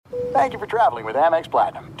Thank you for traveling with Amex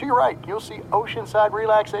Platinum. To your right, you'll see oceanside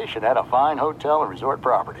relaxation at a fine hotel and resort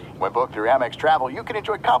property. When booked through Amex Travel, you can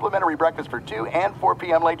enjoy complimentary breakfast for 2 and 4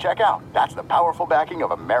 p.m. late checkout. That's the powerful backing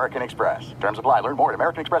of American Express. Terms apply. Learn more at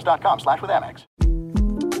americanexpress.com/withAmex.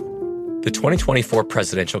 The 2024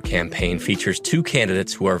 presidential campaign features two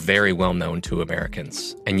candidates who are very well known to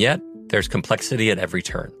Americans. And yet, there's complexity at every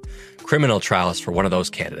turn. Criminal trials for one of those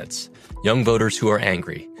candidates. Young voters who are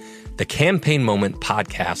angry. The Campaign Moment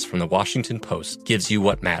podcast from the Washington Post gives you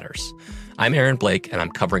what matters. I'm Aaron Blake, and I'm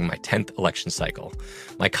covering my 10th election cycle.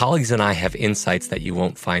 My colleagues and I have insights that you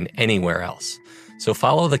won't find anywhere else. So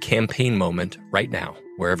follow The Campaign Moment right now,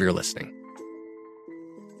 wherever you're listening.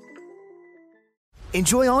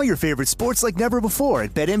 Enjoy all your favorite sports like never before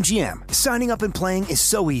at BetMGM. Signing up and playing is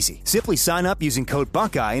so easy. Simply sign up using code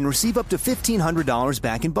Buckeye and receive up to $1,500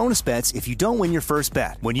 back in bonus bets if you don't win your first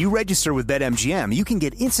bet. When you register with BetMGM, you can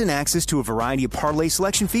get instant access to a variety of parlay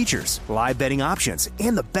selection features, live betting options,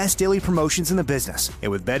 and the best daily promotions in the business.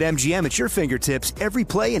 And with BetMGM at your fingertips, every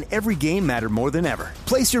play and every game matter more than ever.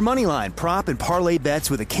 Place your moneyline, prop, and parlay bets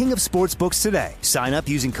with the king of sportsbooks today. Sign up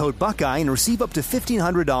using code Buckeye and receive up to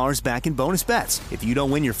 $1,500 back in bonus bets if you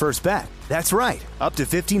don't win your first bet. That's right, up to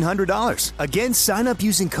 $1,500. Again, sign up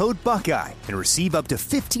using code Buckeye and receive up to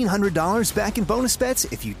 $1,500 back in bonus bets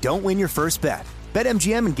if you don't win your first bet.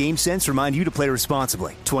 BetMGM and GameSense remind you to play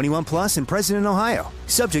responsibly. 21 plus and present in Ohio.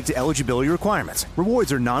 Subject to eligibility requirements.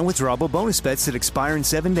 Rewards are non-withdrawable bonus bets that expire in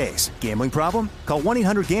 7 days. Gambling problem? Call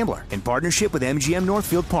 1-800-GAMBLER in partnership with MGM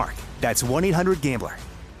Northfield Park. That's 1-800-GAMBLER.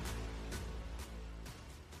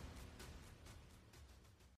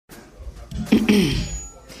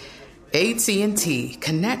 AT&T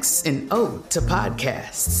connects an ode to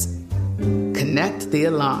podcasts. Connect the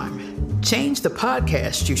alarm. Change the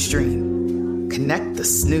podcast you stream. Connect the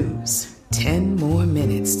snooze. 10 more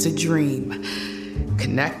minutes to dream.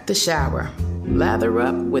 Connect the shower. Lather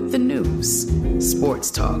up with the news.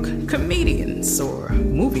 Sports talk, comedians, or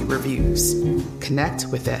movie reviews. Connect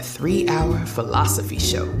with that 3-hour philosophy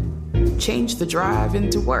show. Change the drive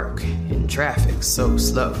into work in traffic so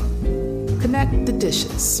slow. Connect the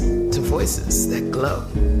dishes to voices that glow.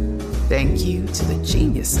 Thank you to the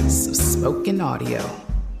geniuses of spoken audio.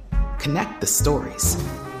 Connect the stories.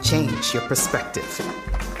 Change your perspective.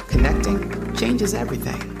 Connecting changes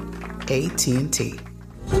everything. AT&T.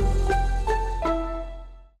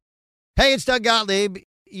 Hey, it's Doug Gottlieb.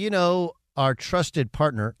 You know, our trusted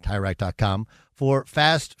partner, TireRack.com, for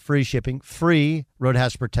fast, free shipping, free road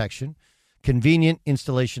hazard protection, convenient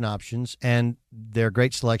installation options, and their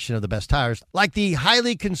great selection of the best tires, like the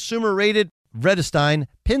highly consumer-rated Vredestein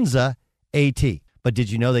Pinza AT. But did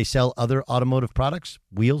you know they sell other automotive products?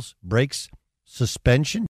 Wheels, brakes,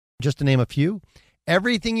 suspension, just to name a few.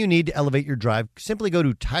 Everything you need to elevate your drive. Simply go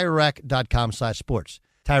to TireRack.com/sports.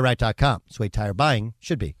 TireRack.com. It's the way tire buying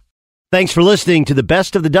should be. Thanks for listening to the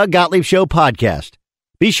Best of the Doug Gottlieb Show podcast.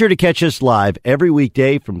 Be sure to catch us live every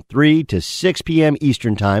weekday from 3 to 6 p.m.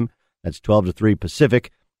 Eastern Time. That's 12 to 3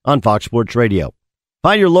 Pacific on Fox Sports Radio.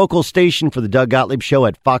 Find your local station for the Doug Gottlieb Show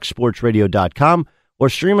at foxsportsradio.com or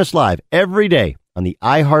stream us live every day on the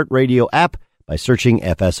iHeartRadio app by searching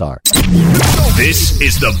FSR. This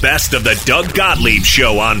is the Best of the Doug Gottlieb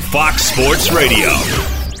Show on Fox Sports Radio.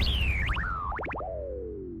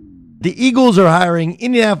 The Eagles are hiring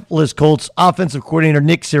Indianapolis Colts offensive coordinator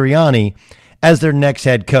Nick Sirianni as their next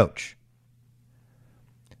head coach.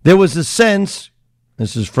 There was a sense,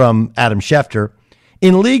 this is from Adam Schefter,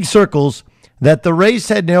 in league circles that the race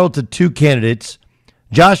had narrowed to two candidates,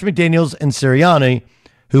 Josh McDaniels and Sirianni,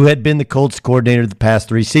 who had been the Colts coordinator the past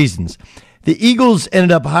 3 seasons. The Eagles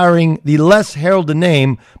ended up hiring the less heralded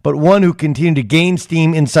name, but one who continued to gain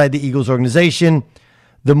steam inside the Eagles organization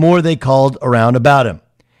the more they called around about him.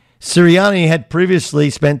 Sirianni had previously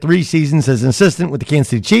spent 3 seasons as an assistant with the Kansas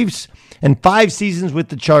City Chiefs and 5 seasons with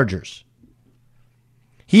the Chargers.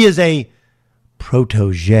 He is a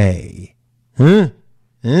protege.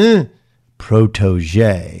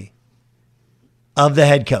 Protege of the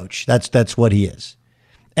head coach. That's what he is.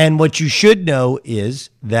 And what you should know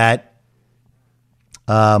is that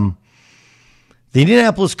the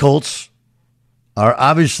Indianapolis Colts are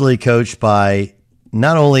obviously coached by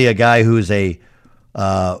not only a guy who is a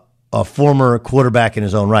former quarterback in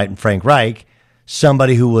his own right, and Frank Reich,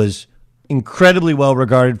 somebody who was incredibly well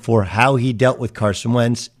regarded for how he dealt with Carson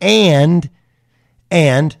Wentz, and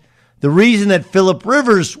the reason that Phillip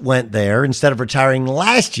Rivers went there instead of retiring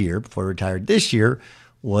last year before he retired this year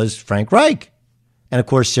was Frank Reich. And, of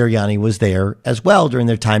course, Sirianni was there as well during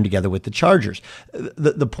their time together with the Chargers.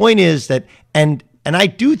 The point is that, and I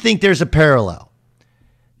do think there's a parallel.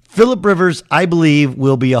 Phillip Rivers, I believe,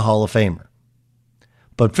 will be a Hall of Famer.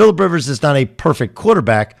 But Phillip Rivers is not a perfect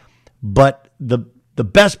quarterback, but the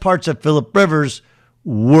best parts of Phillip Rivers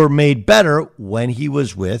were made better when he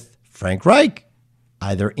was with Frank Reich,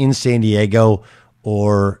 either in San Diego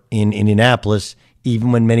or in Indianapolis,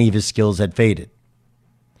 even when many of his skills had faded.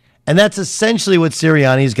 And that's essentially what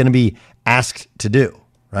Sirianni is going to be asked to do,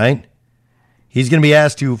 right? He's going to be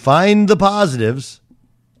asked to find the positives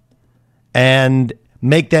and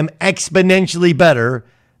make them exponentially better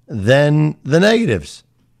than the negatives.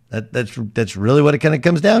 That's really what it kind of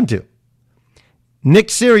comes down to. Nick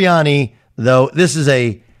Sirianni, though, this is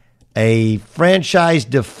a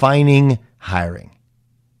franchise-defining hiring.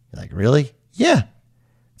 You're like, really? Yeah.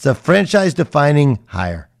 It's a franchise-defining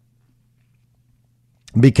hire.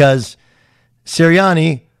 Because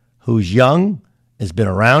Sirianni, who's young, has been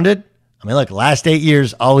around it. I mean, look, last 8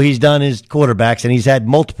 years, all he's done is quarterbacks, and he's had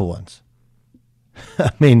multiple ones.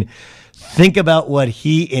 I mean, think about what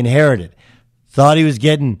he inherited. Thought he was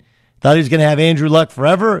going to have Andrew Luck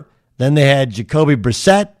forever. Then they had Jacoby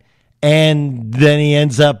Brissett, and then he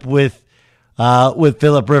ends up with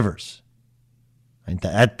Phillip Rivers. And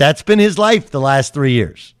that's been his life the last 3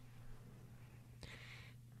 years.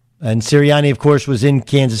 And Sirianni, of course, was in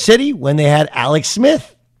Kansas City when they had Alex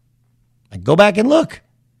Smith. Go back and look.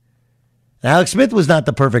 And Alex Smith was not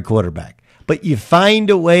the perfect quarterback, but you find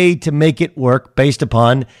a way to make it work based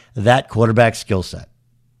upon that quarterback's skill set,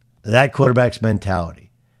 that quarterback's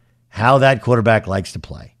mentality, how that quarterback likes to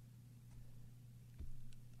play.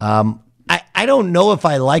 I don't know if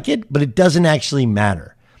I like it, but it doesn't actually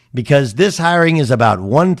matter because this hiring is about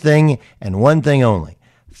one thing and one thing only,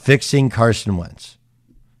 fixing Carson Wentz.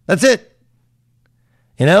 That's it.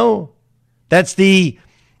 You know, that's the,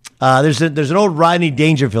 there's an old Rodney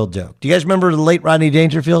Dangerfield joke. Do you guys remember the late Rodney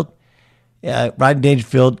Dangerfield? Rodney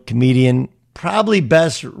Dangerfield, comedian, probably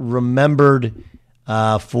best remembered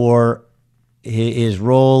for his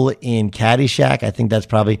role in Caddyshack. I think that's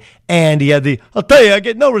probably, and he had I'll tell you, I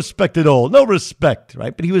get no respect at all. No respect,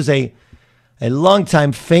 right? But he was a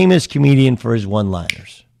longtime famous comedian for his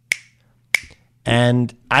one-liners.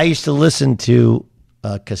 And I used to listen to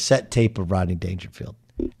a cassette tape of Rodney Dangerfield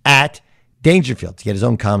at Dangerfield to get his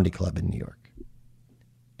own comedy club in New York.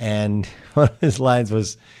 And one of his lines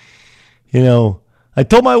was, you know, I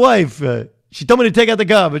told my wife, she told me to take out the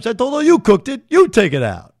garbage. I told her, you cooked it, you take it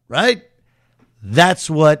out, right? That's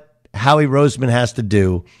what Howie Roseman has to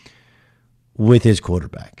do with his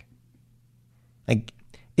quarterback. Like,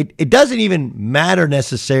 it doesn't even matter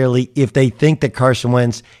necessarily if they think that Carson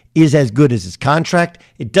Wentz is as good as his contract.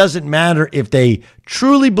 It doesn't matter if they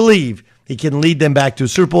truly believe he can lead them back to a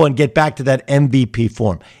Super Bowl and get back to that MVP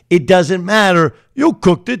form. It doesn't matter. You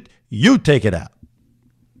cooked it. You take it out.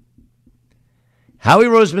 Howie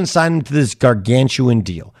Roseman signed him to this gargantuan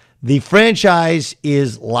deal. The franchise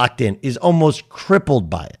is locked in, is almost crippled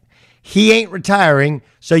by it. He ain't retiring,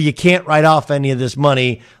 so you can't write off any of this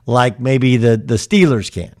money like maybe the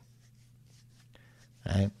Steelers can.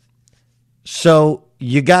 Right? So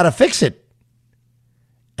you got to fix it.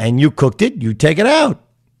 And you cooked it, you take it out.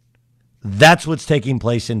 That's what's taking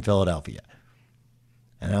place in Philadelphia.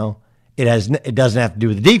 You know, it doesn't have to do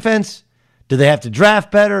with the defense. Do they have to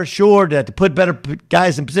draft better? Sure. Do they have to put better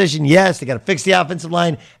guys in position? Yes. They got to fix the offensive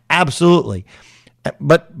line? Absolutely.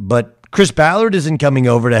 But Chris Ballard isn't coming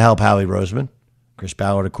over to help Howie Roseman. Chris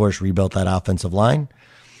Ballard, of course, rebuilt that offensive line.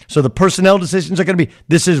 So the personnel decisions are going to be,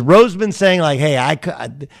 this is Roseman saying like, hey,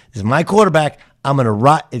 this is my quarterback.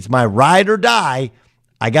 It's my ride or die.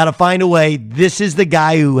 I got to find a way. This is the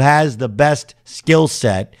guy who has the best skill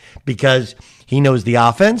set because he knows the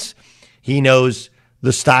offense. He knows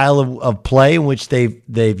the style of play in which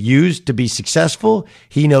they've used to be successful.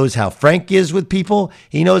 He knows how Frank is with people.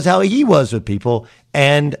 He knows how he was with people.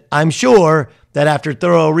 And I'm sure that after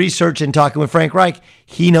thorough research and talking with Frank Reich,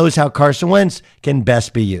 he knows how Carson Wentz can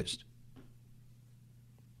best be used.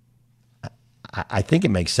 I think it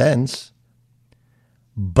makes sense.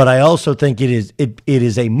 But I also think it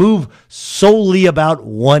is a move solely about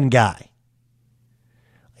one guy.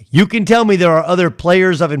 You can tell me there are other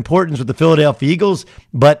players of importance with the Philadelphia Eagles,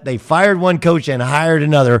 but they fired one coach and hired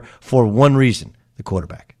another for one reason, the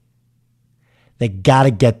quarterback. They got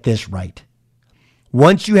to get this right.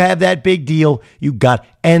 Once you have that big deal,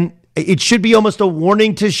 and it should be almost a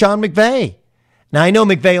warning to Sean McVay. Now, I know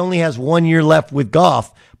McVay only has 1 year left with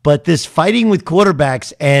Goff, but this fighting with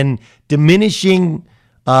quarterbacks and diminishing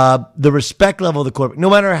the respect level of the quarterback. No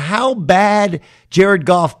matter how bad Jared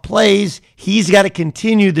Goff plays, he's got to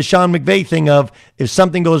continue the Sean McVay thing of if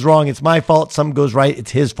something goes wrong, it's my fault. Something goes right,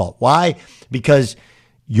 it's his fault. Why? Because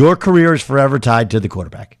your career is forever tied to the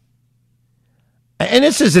quarterback. And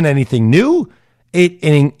this isn't anything new.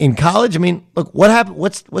 In college, I mean, look, what happened?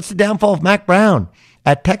 What's the downfall of Mac Brown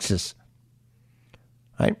at Texas?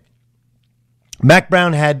 Right? Mac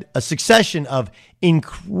Brown had a succession of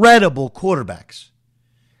incredible quarterbacks.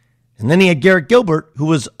 And then he had Garrett Gilbert, who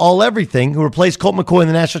was all everything, who replaced Colt McCoy in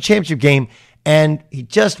the national championship game, and he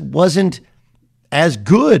just wasn't as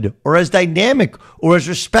good or as dynamic or as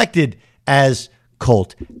respected as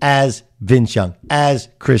Colt, as Vince Young, as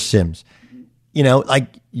Chris Sims. You know, like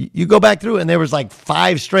you go back through and there was like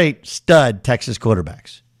 5 straight stud Texas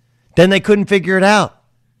quarterbacks. Then they couldn't figure it out.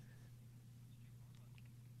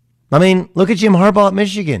 I mean, look at Jim Harbaugh at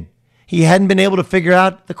Michigan. He hadn't been able to figure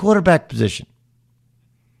out the quarterback position.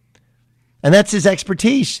 And that's his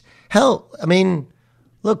expertise. Hell, I mean,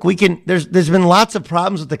 look, there's been lots of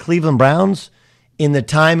problems with the Cleveland Browns in the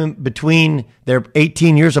time in between their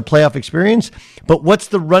 18 years of playoff experience. But what's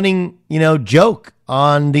the running, joke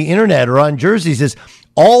on the internet or on jerseys is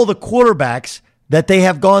all the quarterbacks that they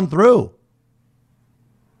have gone through.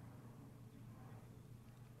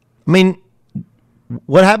 I mean,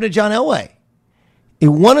 what happened to John Elway? He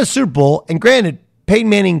won a Super Bowl, and granted, Peyton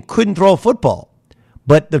Manning couldn't throw a football.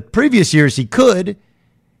 But the previous years he could.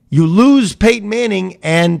 You lose Peyton Manning,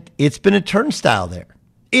 and it's been a turnstile there.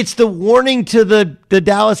 It's the warning to the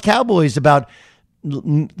Dallas Cowboys about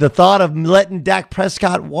the thought of letting Dak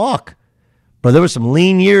Prescott walk. But there were some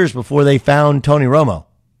lean years before they found Tony Romo.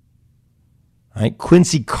 Right?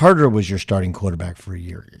 Quincy Carter was your starting quarterback for a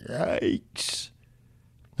year. Yikes.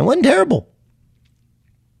 It wasn't terrible.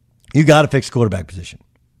 You got to fix the quarterback position.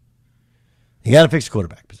 You got to fix the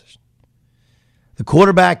quarterback position. The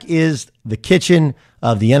quarterback is the kitchen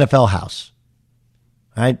of the NFL house,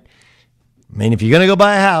 right? I mean, if you're going to go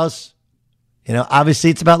buy a house,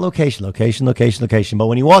 obviously it's about location. But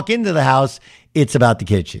when you walk into the house, it's about the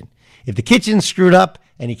kitchen. If the kitchen's screwed up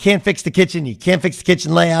and you can't fix the kitchen, you can't fix the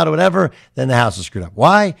kitchen layout or whatever, then the house is screwed up.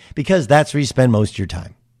 Why? Because that's where you spend most of your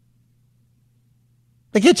time.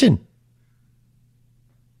 The kitchen.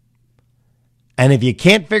 And if you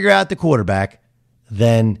can't figure out the quarterback,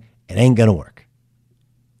 then it ain't going to work.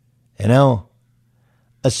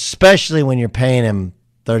 Especially when you're paying him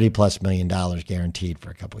 $30+ million guaranteed for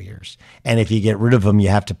a couple of years. And if you get rid of him, you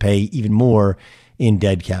have to pay even more in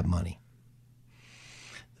dead cap money.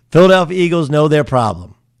 Philadelphia Eagles know their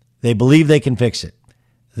problem. They believe they can fix it.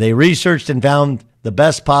 They researched and found the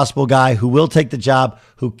best possible guy who will take the job,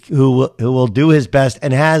 who will do his best,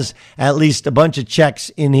 and has at least a bunch of checks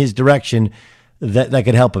in his direction that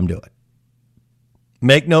could help him do it.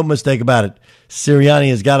 Make no mistake about it. Sirianni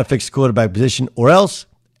has got to fix the quarterback position, or else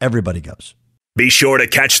everybody goes. Be sure to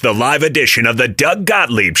catch the live edition of the Doug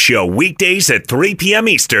Gottlieb Show weekdays at 3 p.m.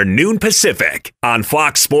 Eastern, noon Pacific on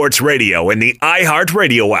Fox Sports Radio and the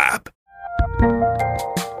iHeartRadio app.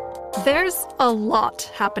 There's a lot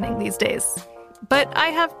happening these days, but I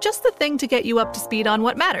have just the thing to get you up to speed on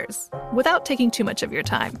what matters without taking too much of your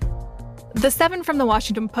time. The 7 from the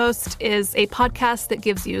Washington Post is a podcast that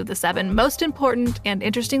gives you the 7 most important and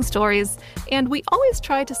interesting stories, and we always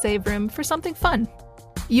try to save room for something fun.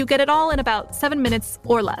 You get it all in about 7 minutes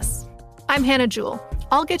or less. I'm Hannah Jewell.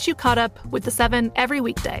 I'll get you caught up with the 7 every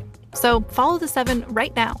weekday. So follow the 7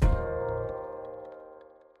 right now.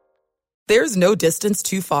 There's no distance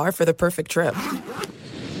too far for the perfect trip.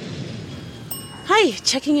 Hi,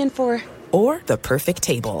 checking in for... Or the perfect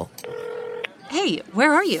table. Hey,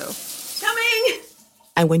 where are you? Coming!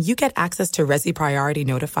 And when you get access to Resi Priority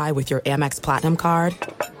Notify with your Amex Platinum card...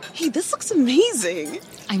 Hey, this looks amazing!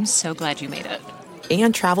 I'm so glad you made it.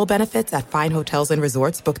 And travel benefits at fine hotels and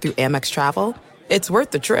resorts booked through Amex Travel, it's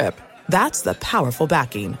worth the trip. That's the powerful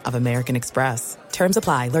backing of American Express. Terms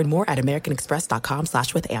apply. Learn more at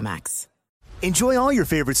americanexpress.com/withAmex. Enjoy all your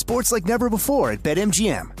favorite sports like never before at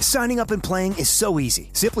BetMGM. Signing up and playing is so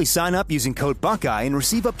easy. Simply sign up using code Buckeye and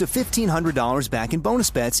receive up to $1,500 back in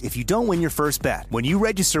bonus bets if you don't win your first bet. When you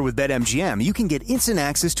register with BetMGM, you can get instant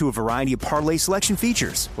access to a variety of parlay selection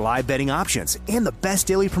features, live betting options, and the best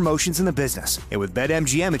daily promotions in the business. And with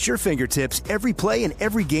BetMGM at your fingertips, every play and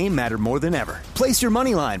every game matter more than ever. Place your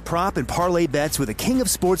moneyline, prop, and parlay bets with the king of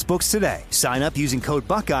sportsbooks today. Sign up using code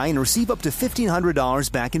Buckeye and receive up to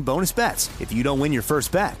 $1,500 back in bonus bets if you don't win your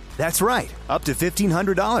first bet. That's right, up to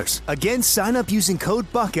 $1,500. Again, sign up using code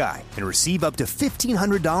Buckeye and receive up to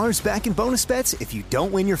 $1,500 back in bonus bets if you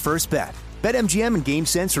don't win your first bet. BetMGM and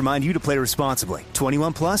GameSense remind you to play responsibly.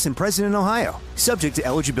 21 plus and present in Ohio. Subject to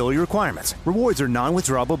eligibility requirements. Rewards are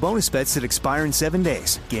non-withdrawable bonus bets that expire in 7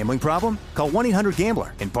 days. Gambling problem? Call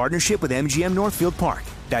 1-800-GAMBLER in partnership with MGM Northfield Park.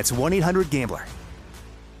 That's 1-800-GAMBLER.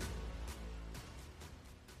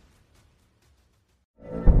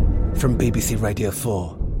 From BBC Radio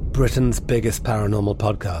 4, Britain's biggest paranormal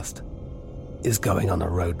podcast is going on a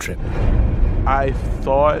road trip. I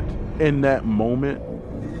thought in that moment,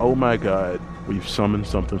 oh my God, we've summoned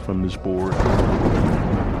something from this board.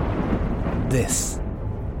 This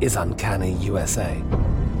is Uncanny USA.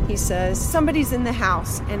 He says, somebody's in the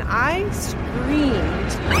house, and I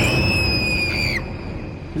screamed.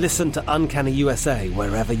 Listen to Uncanny USA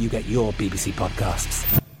wherever you get your BBC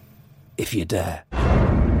podcasts, if you dare.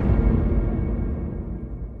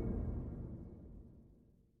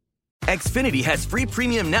 Xfinity has free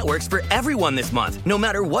premium networks for everyone this month, no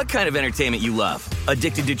matter what kind of entertainment you love.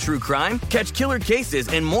 Addicted to true crime? Catch killer cases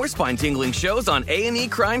and more spine-tingling shows on A&E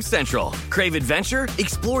Crime Central. Crave adventure?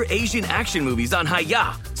 Explore Asian action movies on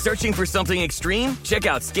Hi-Ya. Searching for something extreme? Check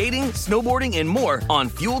out skating, snowboarding, and more on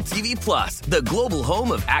Fuel TV Plus, the global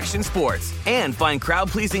home of action sports. And find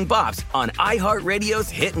crowd-pleasing bops on iHeartRadio's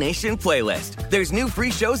Hit Nation playlist. There's new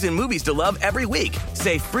free shows and movies to love every week.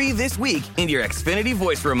 Say free this week in your Xfinity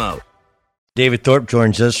voice remote. David Thorpe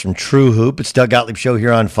joins us from True Hoop. It's Doug Gottlieb Show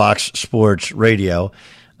here on Fox Sports Radio.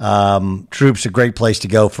 True Hoop's a great place to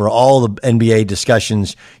go for all the NBA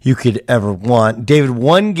discussions you could ever want. David,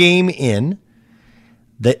 one game in,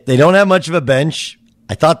 they don't have much of a bench.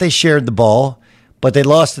 I thought they shared the ball, but they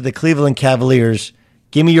lost to the Cleveland Cavaliers.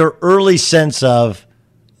 Give me your early sense of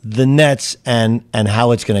the Nets and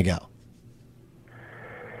how it's going to go.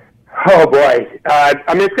 Oh, boy.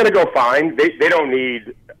 It's going to go fine. They don't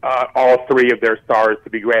need all three of their stars to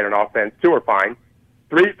be great on offense. Two are fine.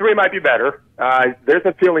 Three might be better. There's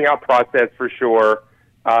a feeling out process for sure.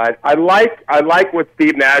 I like what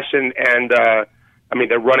Steve Nash and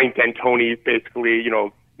they're running D'Antoni basically,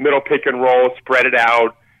 middle pick and roll, spread it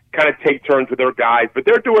out, kind of take turns with their guys. But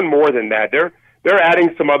they're doing more than that. They're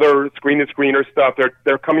adding some other screen-to-screener stuff.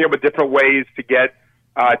 They're coming up with different ways to get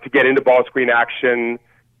into ball screen action.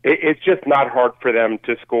 It's just not hard for them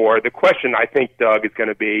to score. The question, I think, Doug, is going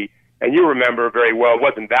to be, and you remember very well, it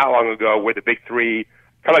wasn't that long ago where the big three,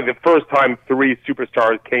 kind of like the first time three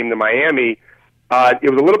superstars came to Miami, it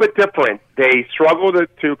was a little bit different. They struggled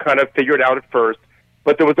to kind of figure it out at first,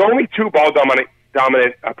 but there was only two ball-dominant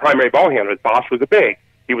primary ball handlers. Bosh was a big.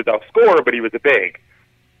 He was a scorer, but he was a big.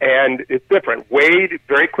 And it's different. Wade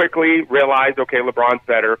very quickly realized, okay, LeBron's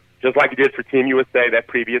better, just like he did for Team USA that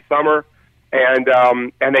previous summer. And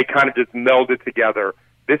they kind of just melded together.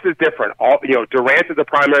 This is different. Durant is the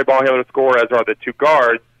primary ball handler scorer, as are the two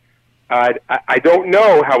guards. I don't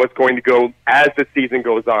know how it's going to go as the season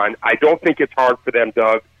goes on. I don't think it's hard for them,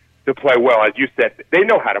 Doug, to play well. As you said, they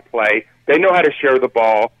know how to play. They know how to share the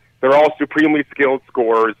ball. They're all supremely skilled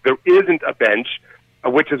scorers. There isn't a bench,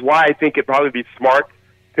 which is why I think it'd probably be smart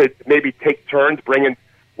to maybe take turns, bring in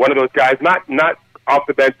one of those guys, not off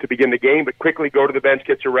the bench to begin the game, but quickly go to the bench,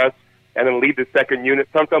 get your rest, and then lead the second unit.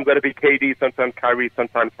 Sometimes let it be KD, sometimes Kyrie,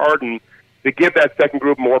 sometimes Harden, to give that second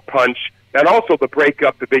group more punch, and also to break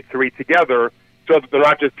up the big three together so that they're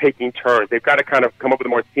not just taking turns. They've got to kind of come up with a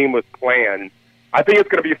more seamless plan. I think it's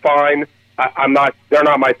going to be fine. They're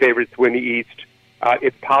not my favorites to win the East.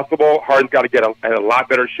 It's possible. Harden's got to get in a lot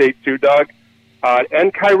better shape too, Doug.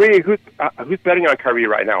 And Kyrie, who's betting on Kyrie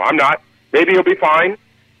right now? I'm not. Maybe he'll be fine,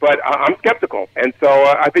 but I'm skeptical. And so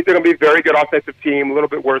I think they're going to be a very good offensive team, a little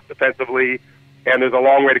bit worse defensively, and there's a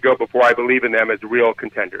long way to go before I believe in them as real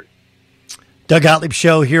contenders. Doug Gottlieb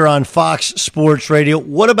Show here on Fox Sports Radio.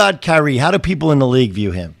 What about Kyrie? How do people in the league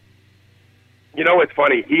view him? It's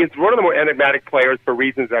funny. He is one of the more enigmatic players for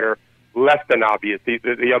reasons that are less than obvious.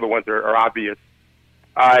 The other ones are obvious.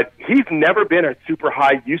 He's never been a super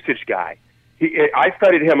high usage guy. I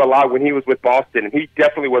studied him a lot when he was with Boston, and he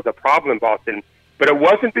definitely was a problem in Boston. But it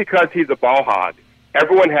wasn't because he's a ball hog.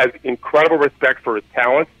 Everyone has incredible respect for his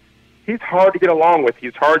talent. He's hard to get along with.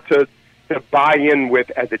 He's hard to buy in with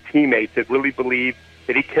as a teammate, to really believe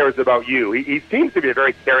that he cares about you. He seems to be a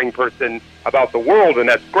very caring person about the world, and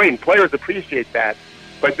that's great, and players appreciate that.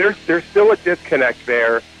 But there's still a disconnect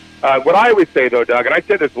there. What I always say, though, Doug, and I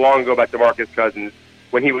said this long ago about DeMarcus Cousins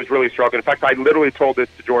when he was really struggling. In fact, I literally told this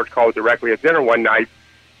to George Cole directly at dinner one night.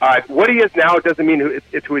 What he is now doesn't mean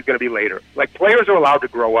it's who he's going to be later. Like, players are allowed to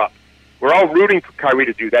grow up. We're all rooting for Kyrie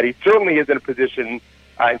to do that. He certainly is in a position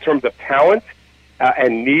in terms of talent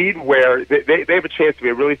and need where they have a chance to be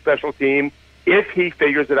a really special team if he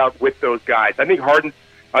figures it out with those guys. I think Harden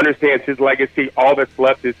understands his legacy. All that's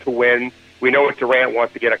left is to win. We know what Durant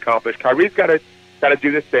wants to get accomplished. Kyrie's got to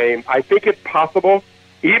do the same. I think it's possible.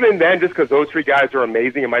 Even then, just because those three guys are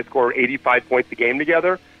amazing and might score 85 points a game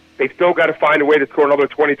together, they've still got to find a way to score another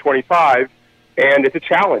 20, 25, and it's a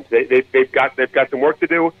challenge. They've got some work to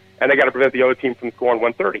do, and they got to prevent the other team from scoring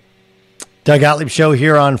 130. Doug Gottlieb Show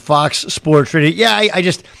here on Fox Sports Radio. Yeah, I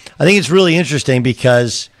think it's really interesting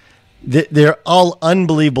because they're all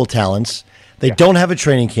unbelievable talents. They don't have a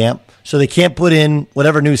training camp, so they can't put in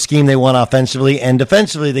whatever new scheme they want offensively, and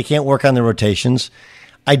defensively they can't work on their rotations.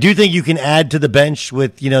 I do think you can add to the bench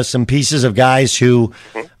with some pieces of guys who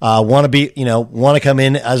want to come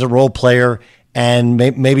in as a role player and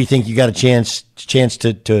maybe think you got a chance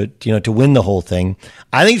to win the whole thing.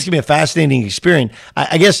 I think it's gonna be a fascinating experience.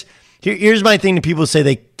 I guess here's my thing: that people say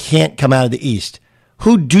they can't come out of the East.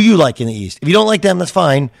 Who do you like in the East? If you don't like them, that's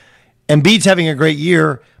fine. Embiid's having a great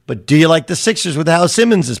year. But do you like the Sixers with how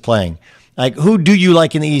Simmons is playing? Like, who do you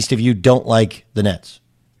like in the East if you don't like the Nets?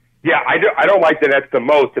 Yeah, I don't like the Nets the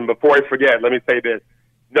most. And before I forget, let me say this.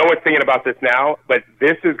 No one's thinking about this now, but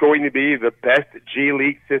this is going to be the best G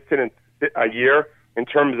League system in a year in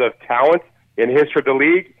terms of talent in history of the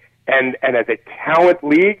league. And as a talent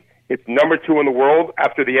league, it's number 2 in the world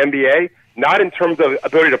after the NBA. Not in terms of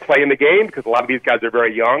ability to play in the game, because a lot of these guys are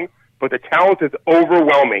very young, but the talent is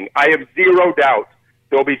overwhelming. I have zero doubt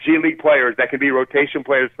there'll be G League players that can be rotation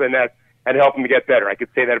players for the Nets and help them to get better. I could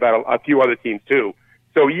say that about a few other teams too.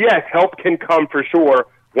 So yes, help can come for sure.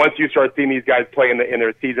 Once you start seeing these guys play in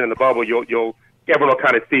their season in the bubble, everyone will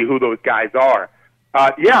kind of see who those guys are.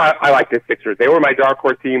 I like the Sixers. They were my dark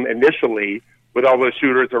horse team initially with all those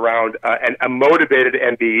shooters around and a motivated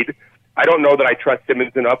Embiid. I don't know that I trust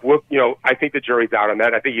Simmons enough. I think the jury's out on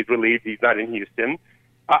that. I think he's relieved he's not in Houston.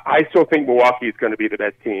 I still think Milwaukee is going to be the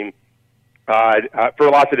best team. For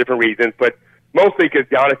lots of different reasons, but mostly because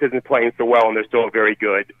Giannis isn't playing so well and they're still very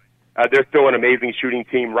good. They're still an amazing shooting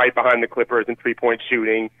team right behind the Clippers in three-point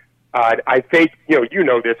shooting. I think, you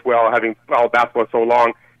know this well, having followed basketball so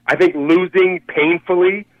long, I think losing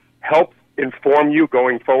painfully helps inform you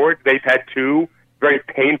going forward. They've had 2 very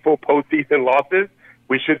painful postseason losses.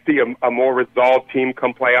 We should see a more resolved team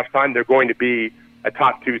come playoff time. They're going to be a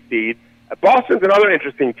top 2 seed. Boston's another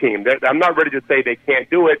interesting team. I'm not ready to say they can't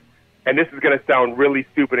do it, and this is going to sound really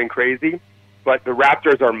stupid and crazy, but the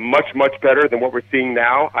Raptors are much, much better than what we're seeing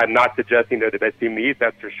now. I'm not suggesting they're the best team in the East,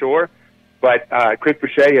 that's for sure. But Chris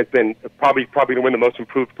Boucher has been probably going to win the Most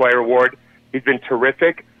Improved Player award. He's been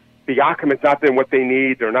terrific. Siakam has not been what they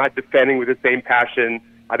need. They're not defending with the same passion.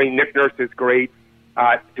 I think Nick Nurse is great.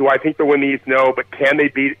 Do I think they'll win the East? No. But can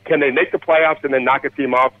they make the playoffs and then knock a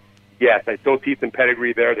team off? Yes. I still see some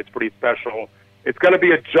pedigree there that's pretty special. It's going to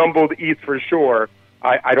be a jumbled East for sure.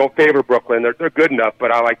 I don't favor Brooklyn. They're good enough,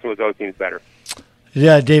 but I like some of those teams better.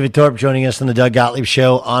 Yeah, David Thorpe joining us on the Doug Gottlieb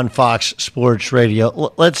Show on Fox Sports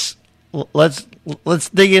Radio. Let's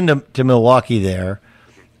dig into Milwaukee there.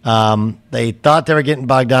 They thought they were getting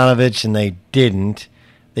Bogdanovich, and they didn't.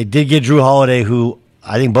 They did get Drew Holiday, who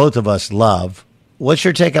I think both of us love. What's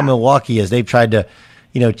your take on Milwaukee as they've tried to,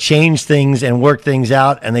 change things and work things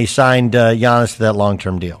out, and they signed Giannis to that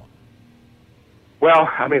long-term deal? Well,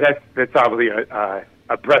 I mean that's obviously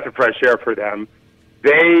a breath of fresh air for them.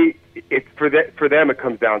 For them it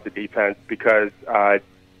comes down to defense because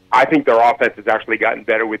I think their offense has actually gotten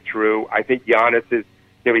better with Drew. I think Giannis is,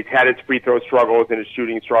 he's had his free throw struggles and his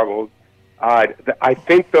shooting struggles. I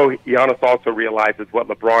think though Giannis also realizes what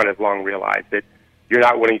LeBron has long realized, that you're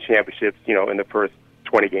not winning championships, in the first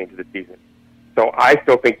 20 games of the season. So I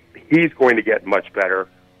still think he's going to get much better.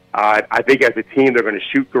 I think as a team, they're going to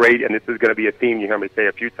shoot great, and this is going to be a theme you hear me say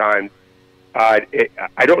a few times. I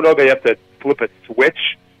don't know they have to flip a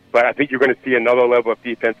switch, but I think you're going to see another level of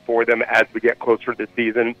defense for them as we get closer to the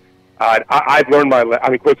season. I've learned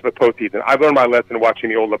close to the postseason. I've learned my lesson watching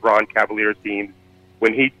the old LeBron Cavaliers teams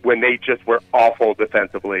when they just were awful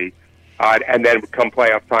defensively, and then come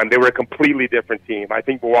playoff time, they were a completely different team. I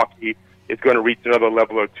think Milwaukee is going to reach another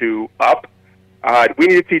level or 2 up. We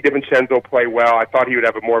need to see DiVincenzo play well. I thought he would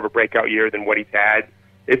have more of a breakout year than what he's had.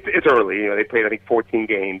 It's early. They played, I think, 14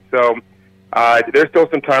 games. So there's still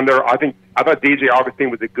some time there. I thought DJ Augustine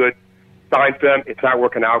was a good sign for them. It's not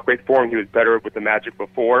working out great for him. He was better with the Magic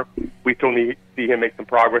before. We still need to see him make some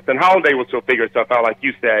progress. And Holiday will still figure stuff out, like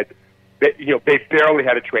you said. They barely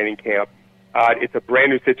had a training camp. It's a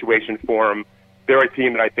brand new situation for them. They're a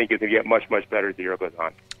team that I think is going to get much, much better as the year goes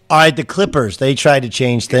on. All right, the Clippers, they tried to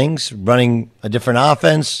change things, running a different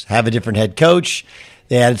offense, have a different head coach.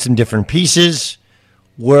 They added some different pieces.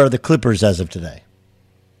 Where are the Clippers as of today?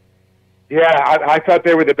 Yeah, I thought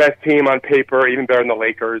they were the best team on paper, even better than the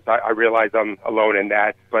Lakers. I realize I'm alone in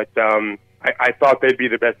that, but I thought they'd be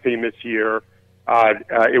the best team this year.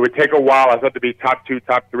 It would take a while. I thought they'd be top 2,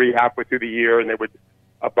 top 3 halfway through the year, and they would,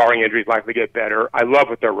 barring injuries, likely get better. I love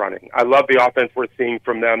what they're running. I love the offense we're seeing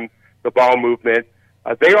from them, the ball movement.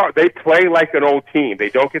 They play like an old team. They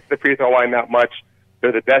don't get to the free throw line that much.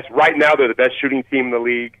 They're the best right now. They're the best shooting team in the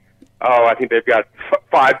league. I think they've got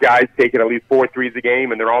 5 guys taking at least 4 threes a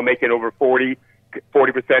game, and they're all making over 40.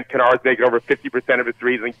 40%. Kennard's making over 50% of his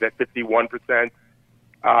threes. I think that's 51%.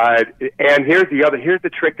 And here's the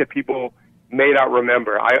trick that people may not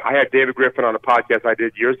remember. I had David Griffin on a podcast I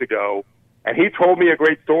did years ago, and he told me a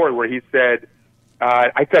great story where he said,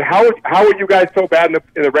 I said, how are you guys so bad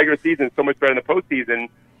in the regular season, so much better in the postseason,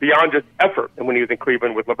 beyond just effort? And when he was in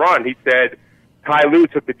Cleveland with LeBron, he said, Ty Lue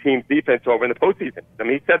took the team's defense over in the postseason. I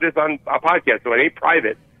mean, he said this on a podcast, so it ain't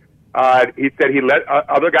private. He said he let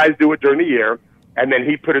other guys do it during the year, and then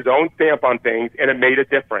he put his own stamp on things, and it made a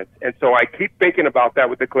difference. And so I keep thinking about that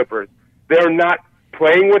with the Clippers. They're not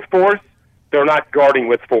playing with force. They're not guarding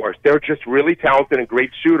with force. They're just really talented and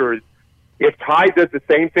great shooters. If Ty does the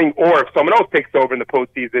same thing, or if someone else takes over in the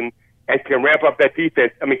postseason and can ramp up that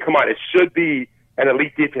defense, I mean, come on, it should be an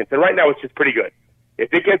elite defense. And right now it's just pretty good.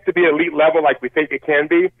 If it gets to be elite level like we think it can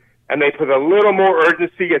be, and they put a little more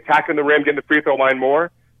urgency, attacking the rim, getting the free throw line more,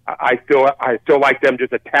 I still like them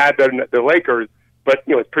just a tad better than the Lakers, but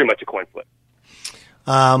it's pretty much a coin flip.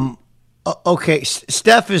 Okay,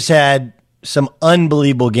 Steph has had some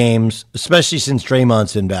unbelievable games, especially since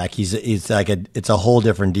Draymond's been back. He's like it's a whole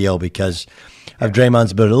different deal because of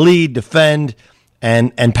Draymond's ability to lead, defend,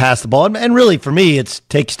 and pass the ball. And really, for me, it's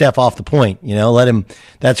take Steph off the point. Let him.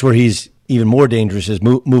 That's where he's even more dangerous, is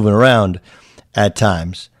moving around at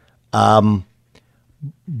times.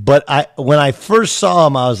 But when I first saw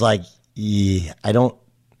him, I was like, yeah, I don't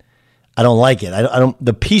like it. I don't.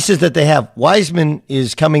 The pieces that they have, Wiseman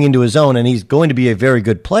is coming into his own, and he's going to be a very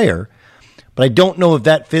good player. But I don't know if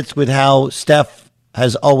that fits with how Steph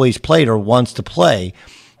has always played or wants to play,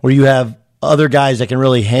 where you have other guys that can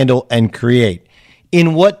really handle and create.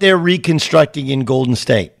 In what they're reconstructing in Golden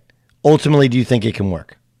State, ultimately, do you think it can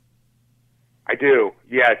work? I do.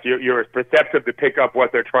 Yes, you're perceptive to pick up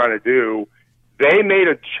what they're trying to do. They made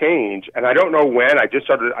a change, and I don't know when. I just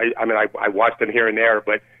started. I watched them here and there,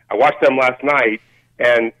 but I watched them last night,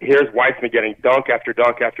 and here's Wiseman getting dunk after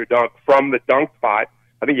dunk after dunk from the dunk spot.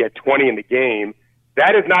 I think he had 20 in the game.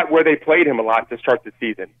 That is not where they played him a lot to start the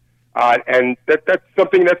season. And that's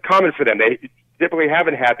something that's common for them. They typically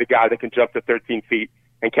haven't had the guy that can jump to 13 feet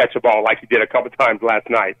and catch a ball like he did a couple times last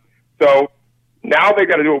night. So now they've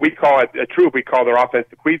got to do what we call we call their offense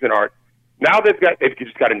the Cuisinart. Now they've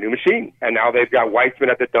just got a new machine, and now they've got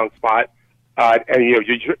Wiseman at the dunk spot. And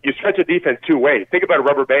you stretch a defense two ways. Think about a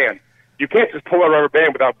rubber band. You can't just pull a rubber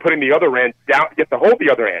band without putting the other end down. You have to hold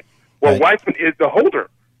the other end. Well, right. Wiseman is the holder.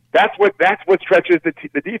 That's what stretches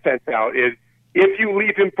the defense out. Is if you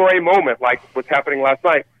leave him for a moment, like what's happening last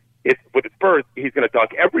night, with the Spurs, he's going to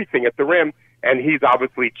dunk everything at the rim, and he's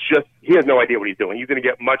obviously he has no idea what he's doing. He's going to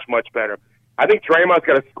get much, much better. I think Draymond's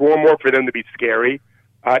got to score more for them to be scary.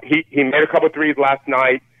 He made a couple of threes last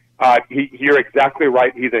night. You're exactly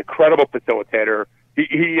right. He's an incredible facilitator.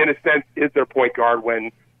 He in a sense is their point guard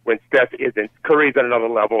when Steph isn't. Curry's at another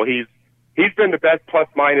level. He's been the best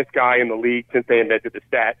plus-minus guy in the league since they invented the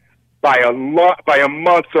stat by a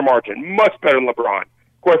monster margin, much better than LeBron.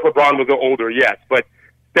 Of course, LeBron was older, yes, but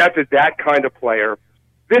Steph is that kind of player.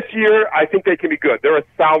 This year, I think they can be good. They're a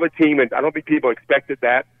solid team, and I don't think people expected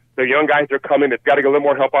that. Their young guys are coming. They've got to get a little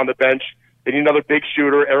more help on the bench. They need another big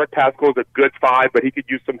shooter. Eric Pascal's a good 5, but he could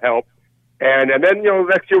use some help. And then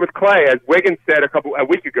next year with Clay, as Wiggins said a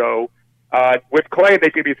week ago, with Clay, they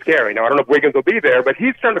could be scary. Now, I don't know if Wiggins will be there, but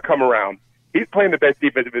he's starting to come around. He's playing the best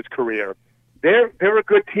defense of his career. They're a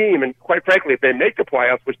good team, and quite frankly, if they make the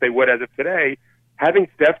playoffs, which they would as of today, having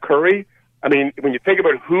Steph Curry, I mean, when you think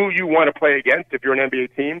about who you want to play against if you're an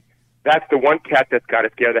NBA team, that's the one cat that's got to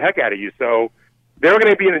scare the heck out of you. So they're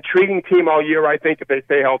going to be an intriguing team all year, I think, if they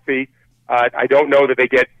stay healthy. I don't know that they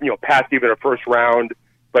get past even a first round.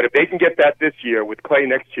 But if they can get that this year with Clay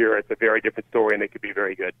next year, it's a very different story, and they could be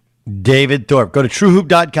very good. David Thorpe. Go to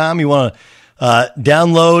truehoop.com. You want to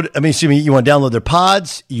you want to download their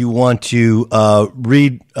pods. You want to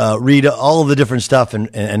read all of the different stuff and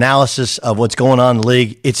analysis of what's going on in the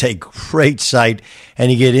league. It's a great site, and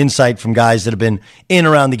you get insight from guys that have been in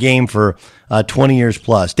around the game for 20 years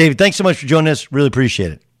plus. David, thanks so much for joining us. Really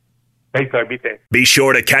appreciate it. Thanks, Doug. Be safe. Be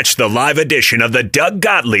sure to catch the live edition of the Doug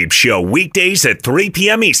Gottlieb Show weekdays at 3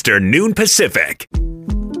 p.m. Eastern, noon Pacific.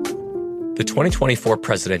 The 2024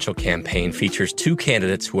 presidential campaign features two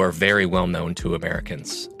candidates who are very well known to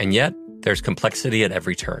Americans. And yet, there's complexity at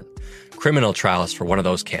every turn. Criminal trials for one of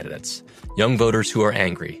those candidates. Young voters who are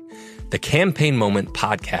angry. The Campaign Moment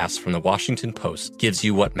podcast from the Washington Post gives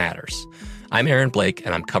you what matters. I'm Aaron Blake,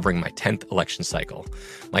 and I'm covering my 10th election cycle.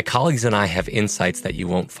 My colleagues and I have insights that you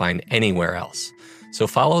won't find anywhere else. So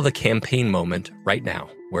follow the Campaign Moment right now,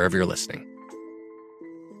 wherever you're listening.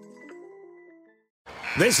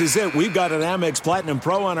 This is it. We've got an Amex Platinum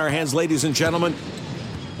Pro on our hands, ladies and gentlemen.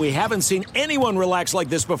 We haven't seen anyone relax like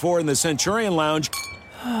this before in the Centurion Lounge.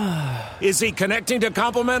 Is he connecting to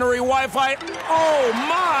complimentary Wi-Fi? Oh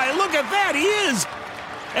my, look at that, he is!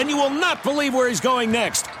 And you will not believe where he's going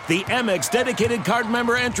next. The Amex dedicated card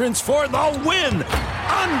member entrance for the win.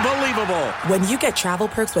 Unbelievable. When you get travel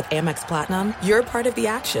perks with Amex Platinum, you're part of the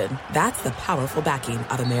action. That's the powerful backing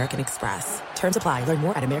of American Express. Terms apply. Learn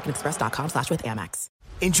more at americanexpress.com/withAmex.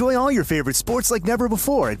 Enjoy all your favorite sports like never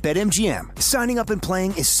before at BetMGM. Signing up and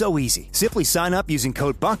playing is so easy. Simply sign up using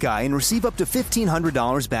code Buckeye and receive up to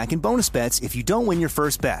 $1,500 back in bonus bets if you don't win your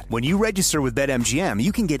first bet. When you register with BetMGM,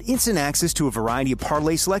 you can get instant access to a variety of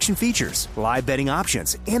parlay selection features, live betting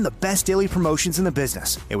options, and the best daily promotions in the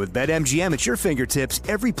business. And with BetMGM at your fingertips,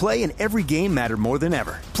 every play and every game matter more than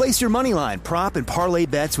ever. Place your moneyline, prop, and parlay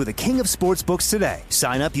bets with the king of sportsbooks today.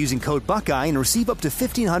 Sign up using code Buckeye and receive up to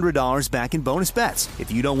 $1,500 back in bonus bets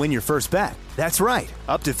if you don't win your first bet. That's right,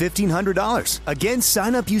 up to $1,500. Again,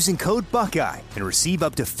 sign up using code Buckeye and receive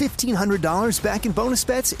up to $1,500 back in bonus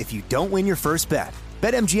bets if you don't win your first bet.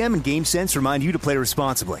 BetMGM and GameSense remind you to play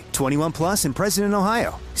responsibly. 21 plus and present in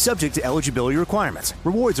Ohio. Subject to eligibility requirements.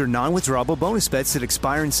 Rewards are non-withdrawable bonus bets that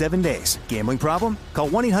expire in 7 days. Gambling problem? Call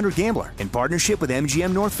 1-800-GAMBLER in partnership with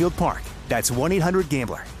MGM Northfield Park. That's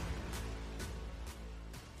 1-800-GAMBLER.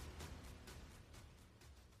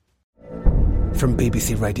 From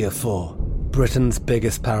BBC Radio 4, Britain's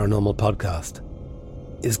biggest paranormal podcast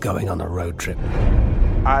is going on a road trip.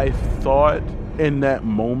 I thought in that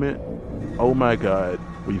moment, oh my God,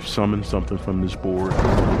 we've summoned something from this board.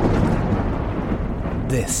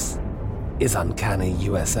 This is Uncanny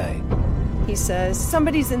USA. He says,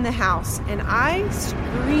 somebody's in the house, and I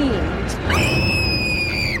screamed.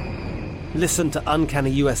 Listen to Uncanny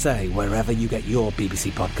USA wherever you get your BBC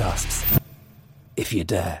podcasts, if you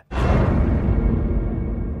dare.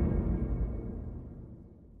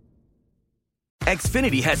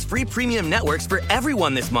 Xfinity has free premium networks for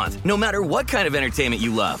everyone this month, no matter what kind of entertainment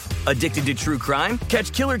you love. Addicted to true crime?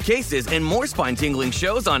 Catch killer cases and more spine-tingling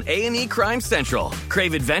shows on A&E Crime Central.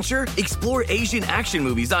 Crave adventure? Explore Asian action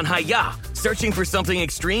movies on Hi-Ya. Searching for something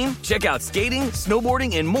extreme? Check out skating,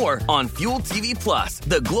 snowboarding, and more on Fuel TV Plus,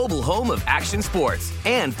 the global home of action sports.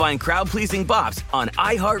 And find crowd-pleasing bops on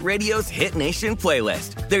iHeartRadio's Hit Nation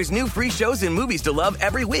playlist. There's new free shows and movies to love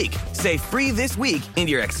every week. Say free this week in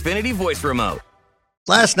your Xfinity voice remote.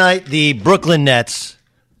 Last night, the Brooklyn Nets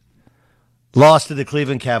lost to the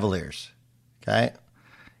Cleveland Cavaliers. Okay.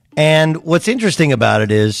 And what's interesting about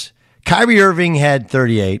it is Kyrie Irving had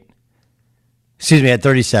 37.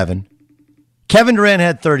 Kevin Durant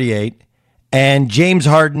had 38. And James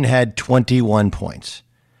Harden had 21 points.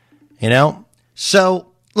 You know?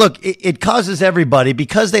 So, look, it causes everybody,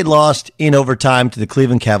 because they lost in overtime to the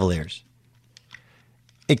Cleveland Cavaliers,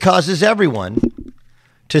 it causes everyone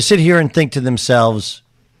to sit here and think to themselves,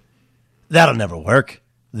 that'll never work.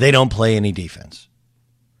 They don't play any defense.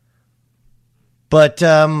 But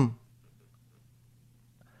the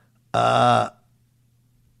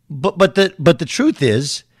truth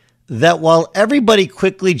is that while everybody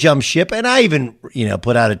quickly jumps ship, and I even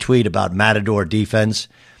put out a tweet about Matador defense,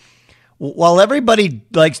 while everybody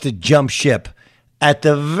likes to jump ship at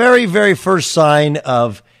the very, very first sign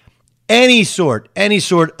of any sort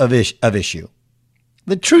of issue,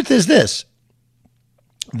 the truth is this,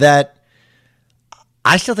 that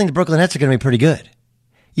I still think the Brooklyn Nets are going to be pretty good.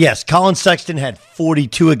 Yes, Colin Sexton had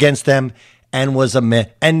 42 against them and was a meh.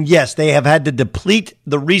 And yes, they have had to deplete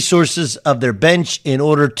the resources of their bench in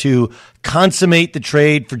order to consummate the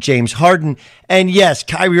trade for James Harden. And yes,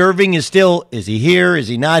 Kyrie Irving is he here? Is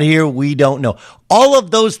he not here? We don't know. All of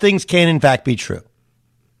those things can in fact be true.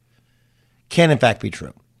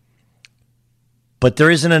 But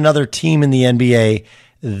there isn't another team in the NBA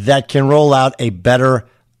that can roll out a better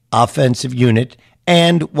offensive unit.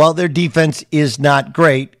 And while their defense is not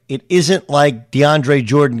great, it isn't like DeAndre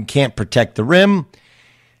Jordan can't protect the rim.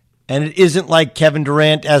 And it isn't like Kevin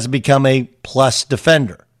Durant has become a plus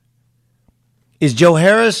defender. Is Joe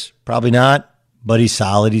Harris? Probably not, but he's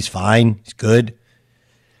solid. He's fine. He's good.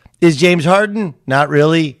 Is James Harden? Not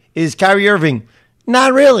really. Is Kyrie Irving?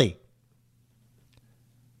 Not really.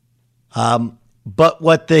 But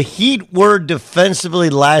what the Heat were defensively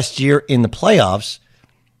last year in the playoffs,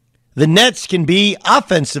 the Nets can be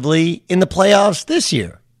offensively in the playoffs this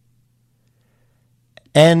year.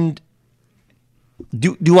 And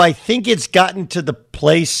do I think it's gotten to the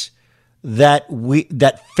place that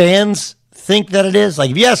fans think that it is? Like,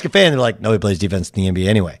 if you ask a fan, they're like, nobody plays defense in the NBA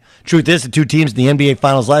anyway. Truth is, the two teams in the NBA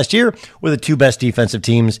Finals last year were the two best defensive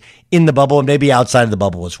teams in the bubble and maybe outside of the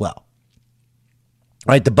bubble as well.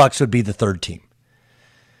 Right? The Bucks would be the third team.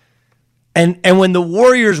 And when the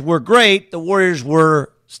Warriors were great, the Warriors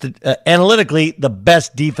were analytically the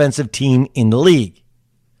best defensive team in the league.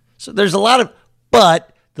 So there's a lot of,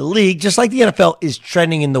 but the league, just like the NFL, is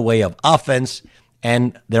trending in the way of offense,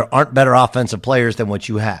 and there aren't better offensive players than what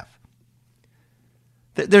you have.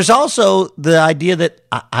 There's also the idea that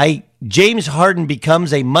James Harden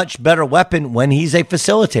becomes a much better weapon when he's a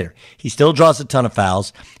facilitator. He still draws a ton of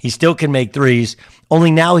fouls. He still can make threes,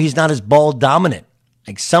 only now he's not as ball dominant.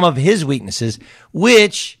 Like some of his weaknesses,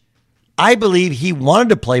 which I believe he wanted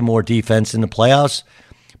to play more defense in the playoffs,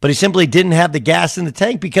 but he simply didn't have the gas in the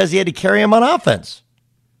tank because he had to carry him on offense.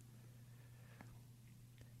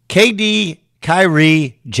 KD,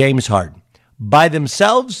 Kyrie, James Harden. By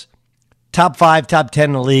themselves, top 5, top 10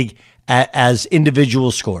 in the league as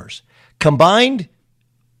individual scorers. Combined,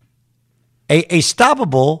 a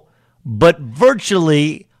stoppable, but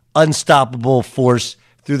virtually unstoppable force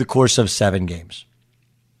through the course of 7 games.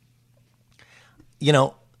 You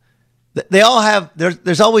know, they all have,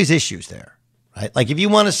 there's always issues there, right? Like if you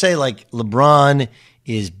want to say like LeBron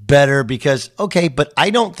is better because, okay, but I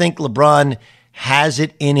don't think LeBron has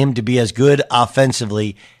it in him to be as good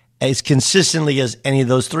offensively as consistently as any of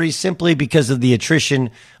those three simply because of the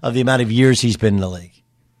attrition of the amount of years he's been in the league.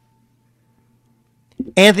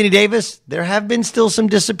 Anthony Davis, there have been still some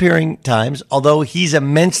disappearing times, although he's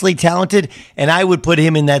immensely talented, and I would put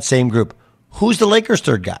him in that same group. Who's the Lakers'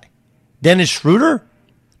 third guy? Dennis Schroeder?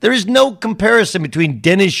 There is no comparison between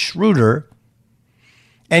Dennis Schroeder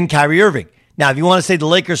and Kyrie Irving. Now, if you want to say the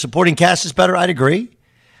Lakers supporting cast is better, I'd agree.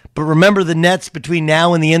 But remember, the Nets between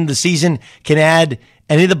now and the end of the season can add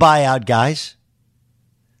any of the buyout guys.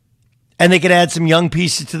 And they can add some young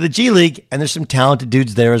pieces to the G League, and there's some talented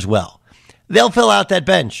dudes there as well. They'll fill out that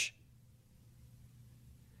bench.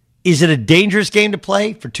 Is it a dangerous game to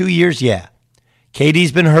play for 2 years? Yeah.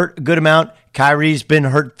 KD's been hurt a good amount. Kyrie's been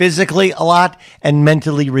hurt physically a lot and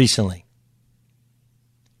mentally recently.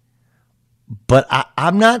 But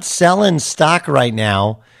I'm not selling stock right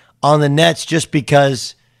now on the Nets just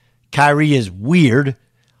because Kyrie is weird,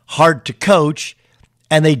 hard to coach,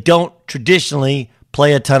 and they don't traditionally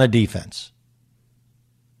play a ton of defense.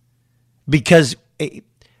 Because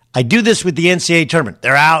I do this with the NCAA tournament.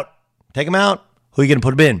 They're out. Take them out. Who are you going to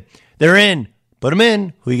put them in? They're in. Put them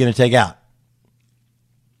in. Who are you going to take out?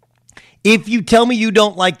 If you tell me you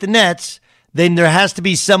don't like the Nets, then there has to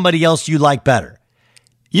be somebody else you like better.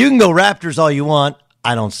 You can go Raptors all you want.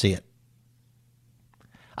 I don't see it.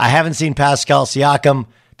 I haven't seen Pascal Siakam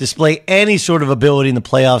display any sort of ability in the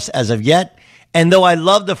playoffs as of yet. And though I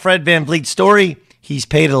love the Fred VanVleet story, he's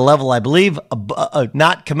paid at a level, I believe,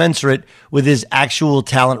 not commensurate with his actual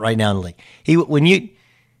talent right now in the league.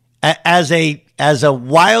 As a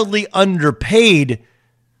wildly underpaid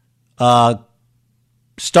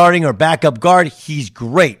starting or backup guard, he's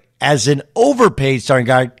great. As an overpaid starting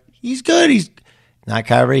guard, he's good. He's not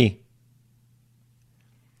Kyrie.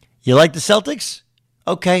 You like the Celtics?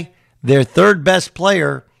 Okay. Their third best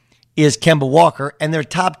player is Kemba Walker, and their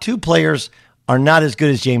top 2 players are not as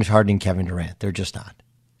good as James Harden and Kevin Durant. They're just not.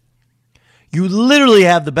 You literally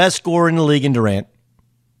have the best scorer in the league in Durant,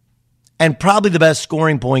 and probably the best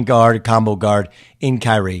scoring point guard, combo guard in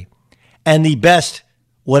Kyrie, and the best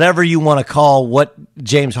whatever you want to call what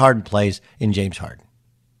James Harden plays in James Harden.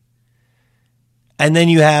 And then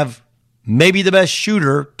you have maybe the best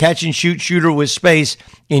shooter, catch and shoot shooter with space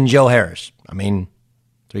in Joe Harris. I mean,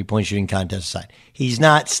 3-point shooting contest aside. He's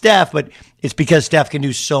not Steph, but it's because Steph can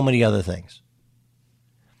do so many other things.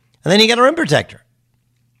 And then you got a rim protector.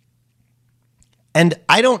 And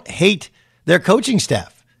I don't hate their coaching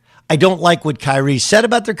staff. I don't like what Kyrie said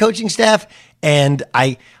about their coaching staff,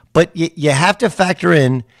 but you have to factor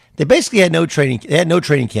in they basically had no training. They had no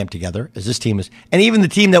training camp together, as this team is, and even the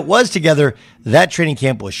team that was together, that training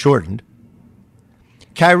camp was shortened.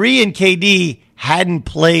 Kyrie and KD hadn't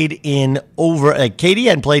played in over. KD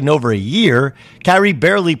hadn't played in over a year. Kyrie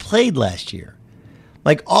barely played last year.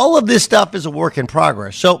 Like all of this stuff is a work in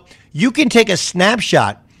progress. So you can take a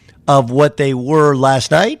snapshot of what they were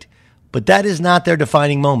last night, but that is not their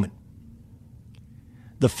defining moment.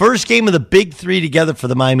 The first game of the Big Three together for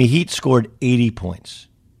the Miami Heat scored 80 points.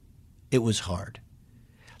 It was hard.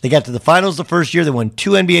 They got to the finals the first year. They won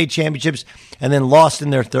 2 NBA championships and then lost in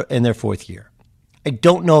their fourth year. I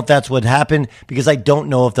don't know if that's what happened because I don't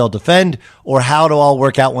know if they'll defend or how it'll all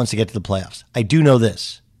work out once they get to the playoffs. I do know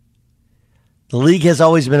this. The league has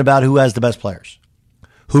always been about who has the best players,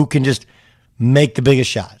 who can just make the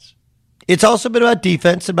biggest shots. It's also been about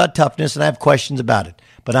defense, about toughness, and I have questions about it.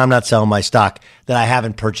 But I'm not selling my stock that I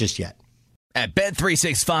haven't purchased yet. At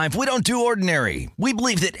Bet365, we don't do ordinary. We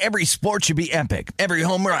believe that every sport should be epic. Every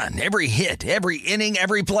home run, every hit, every inning,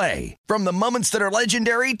 every play. From the moments that are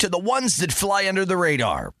legendary to the ones that fly under the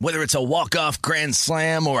radar. Whether it's a walk-off grand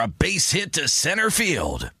slam or a base hit to center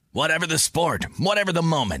field. Whatever the sport, whatever the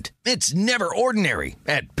moment. It's never ordinary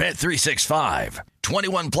at Bet365.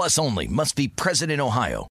 21 plus only. Must be present in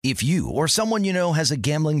Ohio. If you or someone you know has a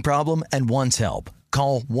gambling problem and wants help,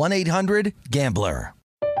 call 1-800-GAMBLER.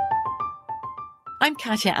 I'm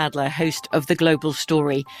Katya Adler, host of The Global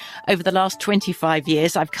Story. Over the last 25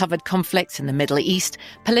 years, I've covered conflicts in the Middle East,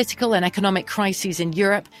 political and economic crises in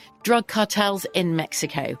Europe, drug cartels in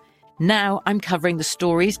Mexico. Now I'm covering the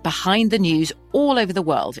stories behind the news all over the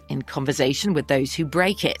world in conversation with those who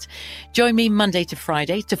break it. Join me Monday to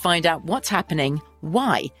Friday to find out what's happening,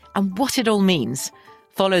 why, and what it all means.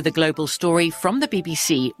 Follow The Global Story from the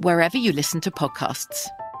BBC wherever you listen to podcasts.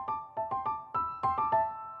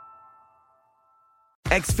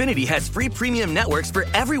 Xfinity has free premium networks for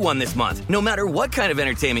everyone this month, no matter what kind of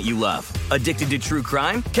entertainment you love. Addicted to true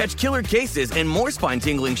crime? Catch killer cases and more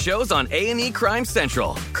spine-tingling shows on A&E Crime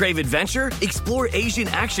Central. Crave adventure? Explore Asian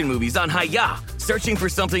action movies on Hi-Ya. Searching for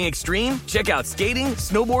something extreme? Check out skating,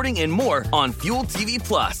 snowboarding, and more on Fuel TV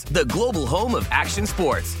Plus, the global home of action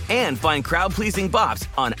sports. And find crowd-pleasing bops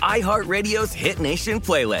on iHeartRadio's Hit Nation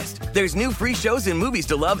playlist. There's new free shows and movies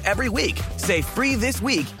to love every week. Say free this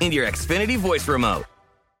week in your Xfinity voice remote.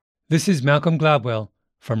 This is Malcolm Gladwell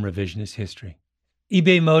from Revisionist History.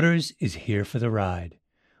 eBay Motors is here for the ride.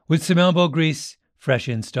 With some elbow grease, fresh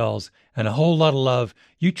installs, and a whole lot of love,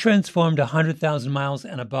 you transformed 100,000 miles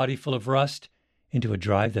and a body full of rust into a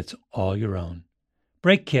drive that's all your own.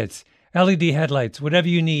 Brake kits, LED headlights, whatever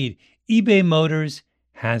you need, eBay Motors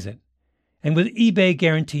has it. And with eBay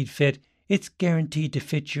Guaranteed Fit, it's guaranteed to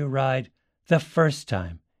fit your ride the first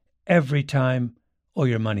time, every time, or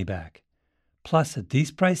your money back. Plus, at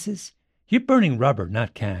these prices, you're burning rubber,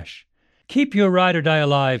 not cash. Keep your ride or die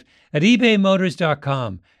alive at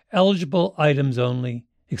ebaymotors.com. Eligible items only.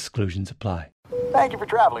 Exclusions apply. Thank you for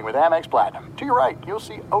traveling with Amex Platinum. To your right, you'll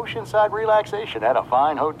see oceanside relaxation at a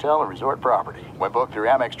fine hotel and resort property. When booked through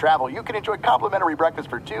Amex Travel, you can enjoy complimentary breakfast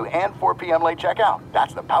for 2 and 4 p.m. late checkout.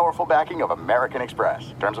 That's the powerful backing of American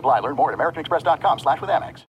Express. Terms apply. Learn more at americanexpress.com/withAmex.